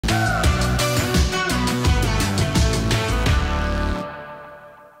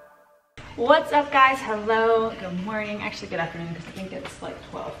What's up, guys? Hello, good morning, actually good afternoon because I think it's like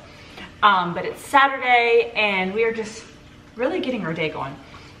 12. But it's Saturday and we are just really getting our day going.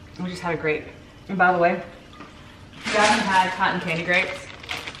 We just had a grape. And by the way, if you haven't had cotton candy grapes,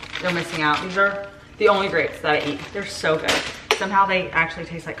 you're missing out. These are the only grapes that I eat. They're so good. Somehow they actually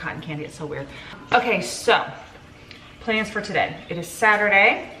taste like cotton candy. It's so weird. Okay, so plans for today. It is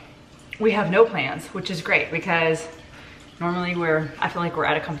Saturday. We have no plans, which is great because normally I feel like we're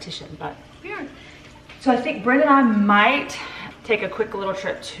at a competition, but we aren't. So I think Brin and I might take a quick little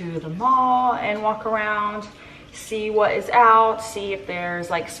trip to the mall and walk around, see what is out, see if there's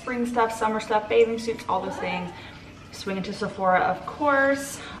like spring stuff, summer stuff, bathing suits, all those things. Swing into Sephora, of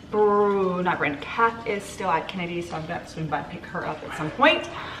course. Not Brin, Kath is still at Kennedy, so I'm gonna swing by and pick her up at some point.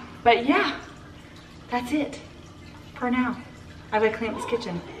 But yeah, that's it for now. I gotta clean up this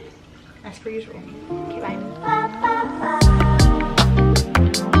kitchen, as per usual. Okay, bye.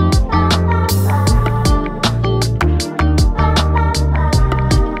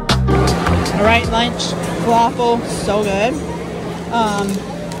 All right, lunch, falafel, so good.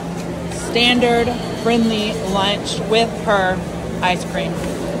 Standard Brinley lunch with her ice cream.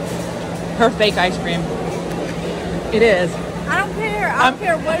 Her fake ice cream. It is. I don't care. I don't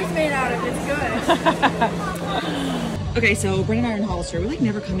care what it's made out of. It's good. Okay, so Brin and I are in Hollister. We like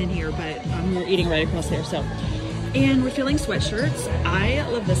never come in here, but we're eating right across there. So, and we're feeling sweatshirts. I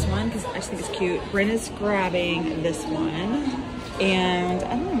love this one because I just think it's cute. Brin is grabbing this one. And I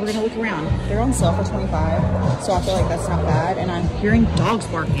don't know, we're gonna look around. They're on sale for $25, so I feel like that's not bad. And I'm hearing dogs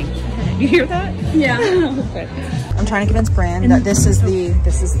barking. You hear that? Yeah. Okay. I'm trying to convince Brin that this is the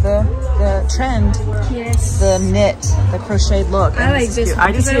trend. Yes. The knit, the crocheted look. I like this one.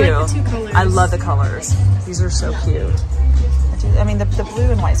 I do too. I like the two colors. I love the colors. These are so cute. I mean, the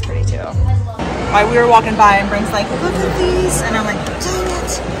blue and white's pretty too. Right, we were walking by and Brin's like, look at these, and I'm like, dang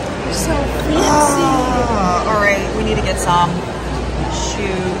it. They're so fancy. Oh, all right, we need to get some.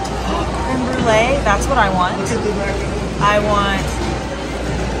 Shoot. Creme brulee, that's what I want. I want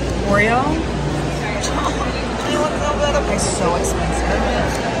Oreo. Okay, so expensive.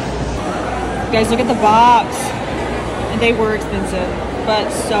 You guys, look at the box. And they were expensive, but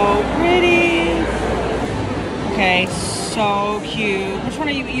so pretty. Okay, so cute. Which one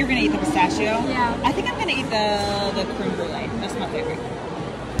are you? You're gonna eat the pistachio? Yeah. I think I'm gonna eat the creme brulee. That's my favorite.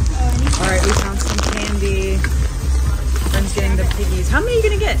 All right, we found some candy. Brin's getting the piggies. How many are you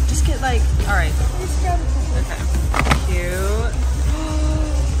gonna get? Just get like, all right. Okay, cute.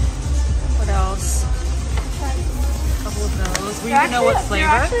 What else? A couple of those. We even know what flavor.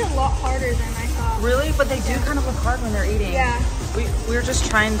 They're actually a lot harder than I thought. Really? But they do kind of look hard when they're eating. Yeah. We're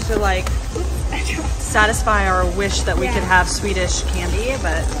just trying to like satisfy our wish that we could have Swedish candy,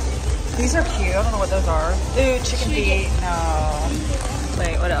 but these are cute. I don't know what those are. Ooh, chicken feet. No.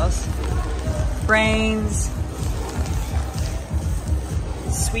 Wait, what else? Brains.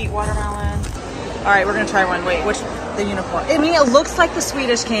 Sweet watermelon. All right, we're gonna try one. Wait, which, the unicorn? I mean, it looks like the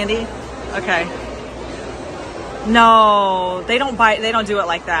Swedish candy. Okay. No, they don't bite. They don't do it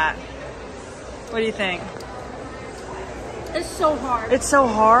like that. What do you think? It's so hard. It's so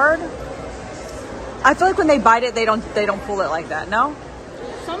hard. I feel like when they bite it, they don't pull it like that. No?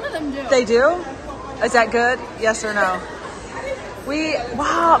 Some of them do. They do? Is that good? Yes or no?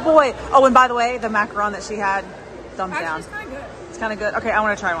 Wow, boy. Oh, and by the way, the macaron that she had, thumbs down. It's kind of good. It's kind of good. Okay, I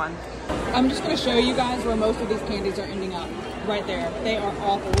want to try one. I'm just going to show you guys where most of these candies are ending up. Right there. They are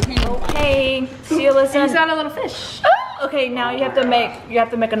awful. We can't even find them. Hey, see you, listen. He's got a little fish. Okay, now you have to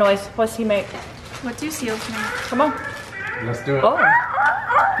make a noise. What's he make? What do seals make? Come on. Let's do it. Oh,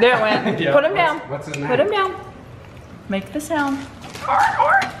 there it went. Yeah, Put him down. What's his name? Put him down. Make the sound.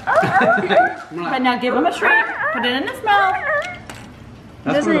 But now give him a treat. Put it in his mouth.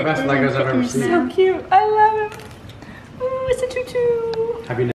 That's one of the best Legos I've ever seen. So cute. I love him. Oh, it's a tutu.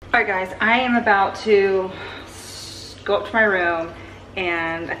 Have you? All right, guys. I am about to go up to my room,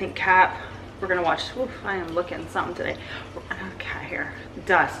 and I think we're gonna watch. Oof, I am looking something today. Cat hair,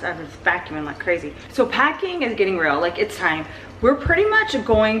 dust. I was vacuuming like crazy. So packing is getting real. Like, it's time. We're pretty much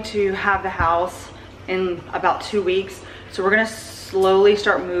going to have the house in about 2 weeks. So we're gonna slowly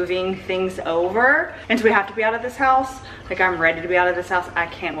start moving things over, and so we have to be out of this house. Like, I'm ready to be out of this house. I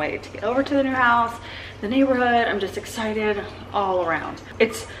can't wait to get over to the new house, the neighborhood. I'm just excited all around.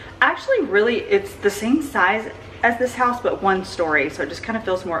 It's actually it's the same size as this house, but 1 story. So it just kind of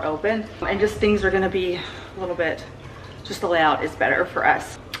feels more open, and just things are gonna be a little bit, just the layout is better for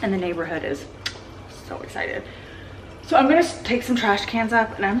us, and the neighborhood is so excited. So I'm gonna take some trash cans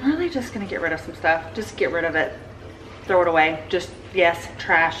up, and I'm really just gonna get rid of some stuff. Just get rid of it, throw it away. Just, yes,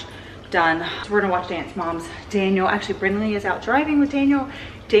 trash. done. So we're gonna watch Dance Moms. Daniel, actually Brinley is out driving with Daniel.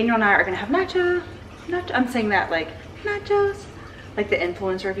 Daniel and I are gonna have I'm saying that like nachos. Like the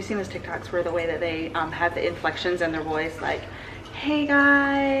influencer, have you seen those TikToks where the way that they have the inflections in their voice, like, hey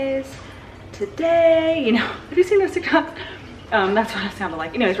guys, today, you know, have you seen those TikToks? That's what it sounded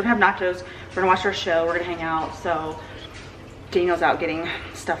like. Anyways, we're gonna have nachos, we're gonna watch our show, we're gonna hang out. So Daniel's out getting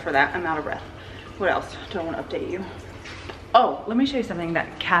stuff for that. I'm out of breath. What else do I want to update you? Oh, let me show you something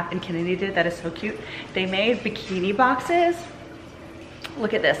that Cap and Kennedy did that is so cute. They made bikini boxes.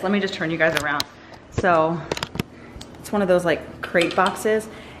 Look at this. Let me just turn you guys around. So it's one of those like crate boxes,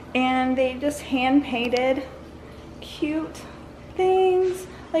 and they just hand painted cute things,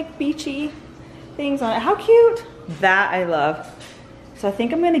 like beachy things on it. How cute? That I love. So I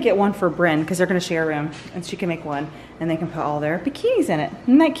think I'm gonna get one for Brin because they're gonna share a room and she can make one and they can put all their bikinis in it.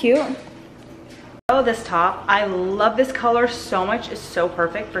 Isn't that cute? Oh, this top, I love this color so much. It's so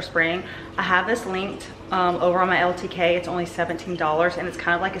perfect for spring. I have this linked over on my LTK. It's only $17 and it's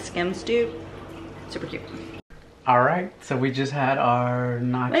kind of like a Skims dupe. Super cute. All right, so we just had our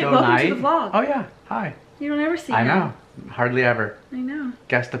nacho Wait, welcome night. to the vlog. Oh yeah, hi. You don't ever see I him. know, hardly ever. I know.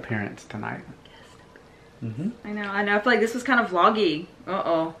 Guest appearance tonight. I know. I feel like this was kind of vloggy.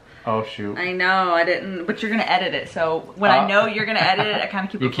 Uh-oh. Oh shoot. I know, I didn't, but you're gonna edit it. So when I know you're gonna edit it, I kind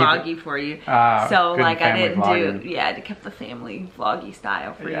of keep it vloggy for you. So like I didn't do, yeah, I kept the family vloggy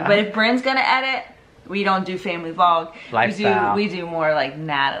style for you. But if Brin's gonna edit, we don't do family vlog. Lifestyle. We do more like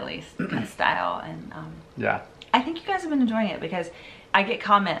Natalie's style. And yeah. I think you guys have been enjoying it because I get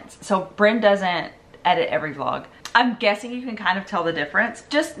comments. So Brin doesn't edit every vlog. I'm guessing you can kind of tell the difference.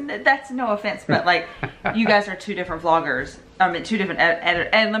 Just, that's no offense, but like, you guys are two different vloggers. I mean, two different editors.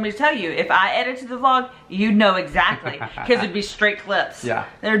 And let me tell you, if I edited the vlog, you'd know exactly. Because it'd be straight clips. Yeah.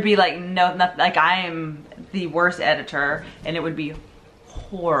 There'd be like, nothing, like I am the worst editor and it would be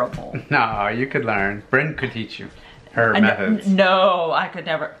horrible. No, you could learn. Brin could teach you her methods. No, I could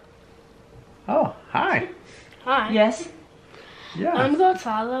never. Oh, hi. Hi. Yes? Yeah. I'm going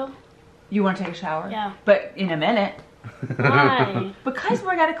outside though. You want to take a shower? Yeah. But in a minute. Why? Because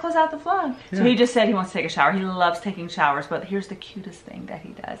we're gotta close out the vlog. So he just said he wants to take a shower. He loves taking showers, but here's the cutest thing that he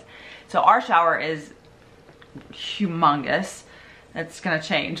does. So our shower is humongous. That's gonna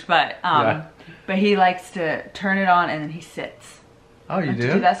change, but but he likes to turn it on and then he sits. Oh, you Don't do?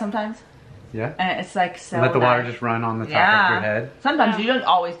 you do that sometimes? Yeah. And it's like so Let the water nice. just run on the top of your head. Sometimes you don't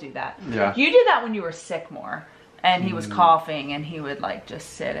always do that. Yeah. You did that when you were sick more. And he was coughing and he would like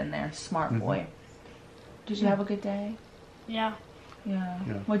just sit in there. Smart boy. Did you have a good day? Yeah. Yeah.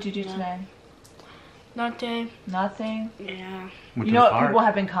 What'd you do today? Nothing. Nothing? Yeah. You know what people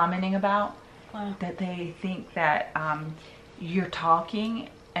have been commenting about? What? That they think that your talking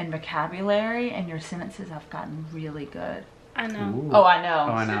and vocabulary and your sentences have gotten really good. I know. Ooh. Oh, I know.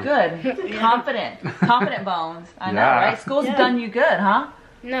 Oh, I know. Good. Confident bones. I know, right? School's done you good, huh?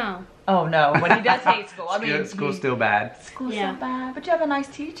 No. Oh no, but he does hate school. I mean, School's still bad. School's so bad, but you have a nice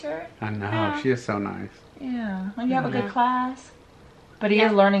teacher. I know, she is so nice. Yeah, and you have a good class. But he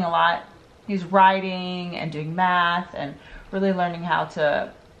is learning a lot. He's writing and doing math and really learning how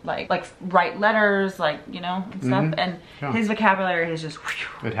to like write letters, like, you know, and stuff. And his vocabulary is just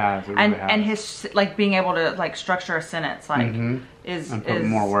It has. It really and has. and his like being able to like structure a sentence like is and put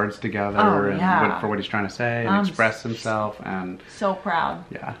more words together for what he's trying to say and express himself. And so proud.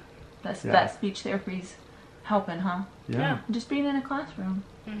 Yeah. That speech therapy's helping, huh? Yeah. Just being in a classroom.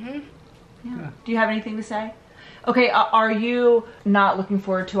 Yeah. Do you have anything to say? Okay, are you not looking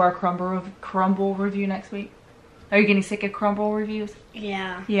forward to our crumble review next week? Are you getting sick of crumble reviews?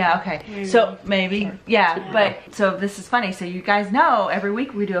 Yeah. Yeah, okay. So maybe, but so this is funny. So you guys know every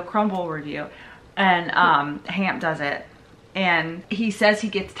week we do a crumble review and Hamp does it and he says he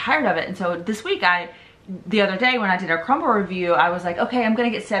gets tired of it. And so this week the other day when I did our crumble review, I was like, okay, I'm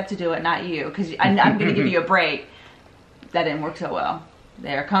going to get Seb to do it, not you, because I'm going to give you a break. That didn't work so well.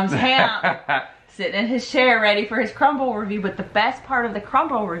 There comes Hamp. Sitting in his chair ready for his crumble review. But the best part of the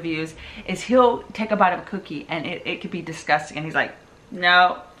crumble reviews is he'll take a bite of a cookie and it could be disgusting and he's like,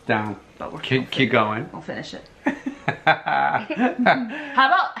 no. Down. But we'll keep going. We'll finish it. How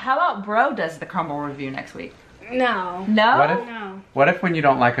about Bro does the crumble review next week? No. No? No. What if when you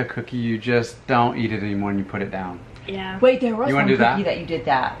don't like a cookie, you just don't eat it anymore and you put it down? Yeah. Wait, there was one cookie that? that you did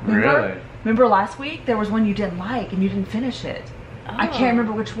that. Remember? Really? Remember last week? There was one you didn't like and you didn't finish it. Oh. I can't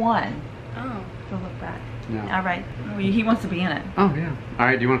remember which one. Oh. Go look back. Yeah. All right. He wants to be in it. Oh, yeah. All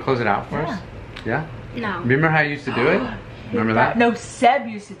right, do you want to close it out for us? Yeah? No. Remember how you used to do it? Remember that? No, Seb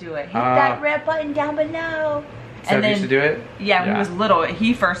used to do it. Hit that red button down below. Seb used to do it? Yeah, when he was little,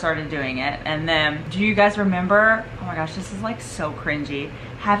 he first started doing it. And then, do you guys remember, oh my gosh, this is like so cringy,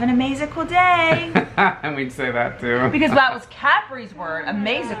 have an AMAZICLE day. And we'd say that too. Because that was Kapri's word,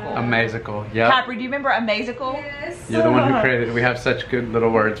 AMAZICLE. AMAZICLE, yeah. Kapri, do you remember AMAZICLE? Yes. You're the one who created it. We have such good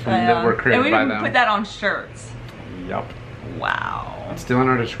little words from that were created by them. And we even put that on shirts. Yup. Wow. It's still in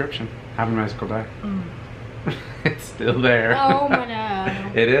our description. Have an AMAZICLE day. It's still there. Oh my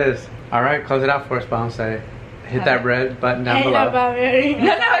god. It is. All right, close it out for us, Bob. Say, hit that red button down below. No, say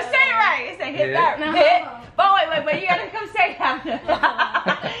it right. Say hit that. No. Hit. Oh, wait, you gotta come say have.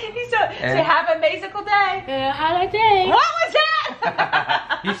 Say have an AMAZICLE day. Have a day. What was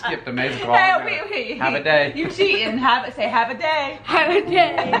that? He skipped AMAZICLE. Hey, have a day. You cheating. Say have a day. Have a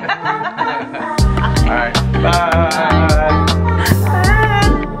day. All right, bye.